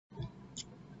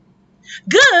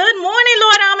Good morning,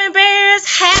 Lord Almond Bears.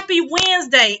 Happy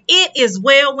Wednesday. It is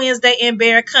Well Wednesday in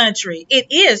Bear Country. It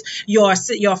is your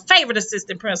favorite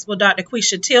assistant principal, Dr.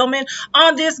 Quisha Tillman,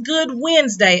 on this good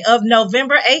Wednesday of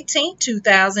November 18th,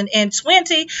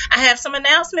 2020. I have some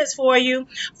announcements for you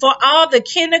for all the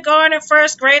kindergarten,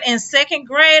 first grade, and second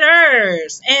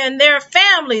graders and their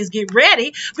families. Get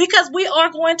ready because we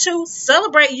are going to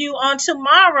celebrate you on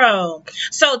tomorrow.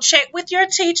 So check with your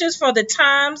teachers for the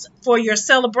times for your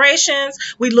celebrations.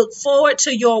 We look forward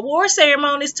to your award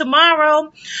ceremonies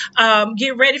tomorrow.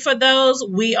 Get ready for those.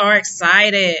 We are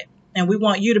excited, and we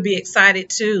want you to be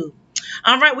excited too.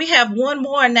 All right, we have one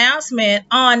more announcement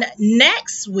on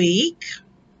next week.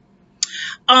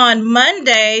 On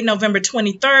Monday, November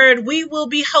 23rd, we will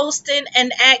be hosting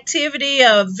an activity,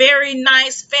 a very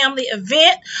nice family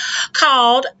event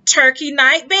called Turkey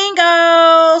Night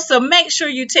Bingo. So make sure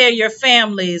you tell your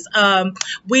families.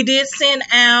 We did send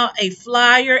out a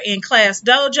flyer in Class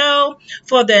Dojo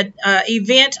for the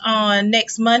event on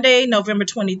next Monday, November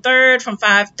 23rd from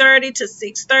 5:30 to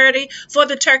 6:30 for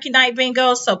the Turkey Night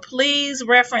Bingo. So please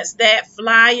reference that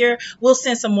flyer. We'll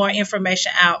send some more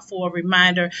information out for a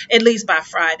reminder, at least by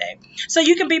Friday. So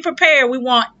you can be prepared. We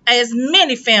want as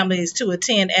many families to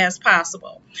attend as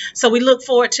possible. So we look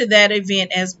forward to that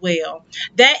event as well.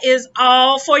 That is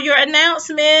all for your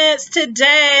announcements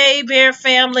today, Bear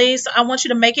family. So I want you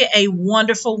to make it a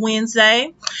wonderful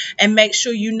Wednesday and make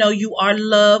sure you know you are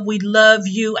loved. We love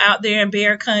you out there in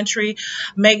Bear Country.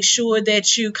 Make sure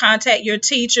that you contact your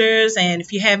teachers, and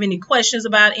if you have any questions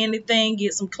about anything,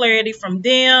 get some clarity from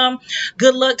them.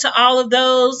 Good luck to all of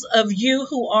those of you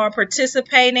who are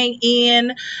participating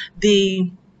in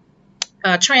the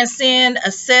Transcend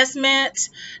assessment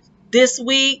this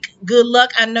week. Good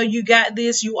luck. I know you got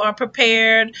this. You are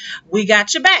prepared. We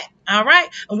got your back. All right.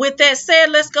 And with that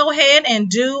said, let's go ahead and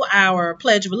do our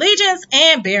Pledge of Allegiance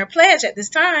and Bear Pledge at this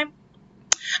time.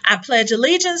 I pledge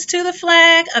allegiance to the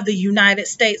flag of the United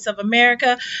States of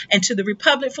America and to the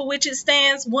republic for which it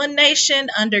stands, one nation,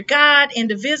 under God,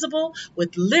 indivisible,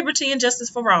 with liberty and justice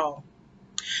for all.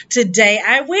 Today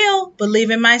I will believe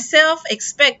in myself,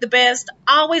 expect the best,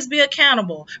 always be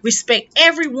accountable, respect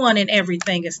everyone and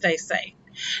everything, and stay safe.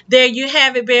 There you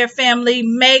have it, Bear family.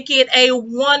 Make it a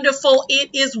wonderful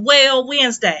It Is Well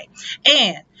Wednesday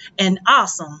and an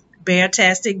awesome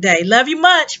Beartastic day. Love you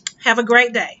much. Have a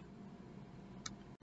great day.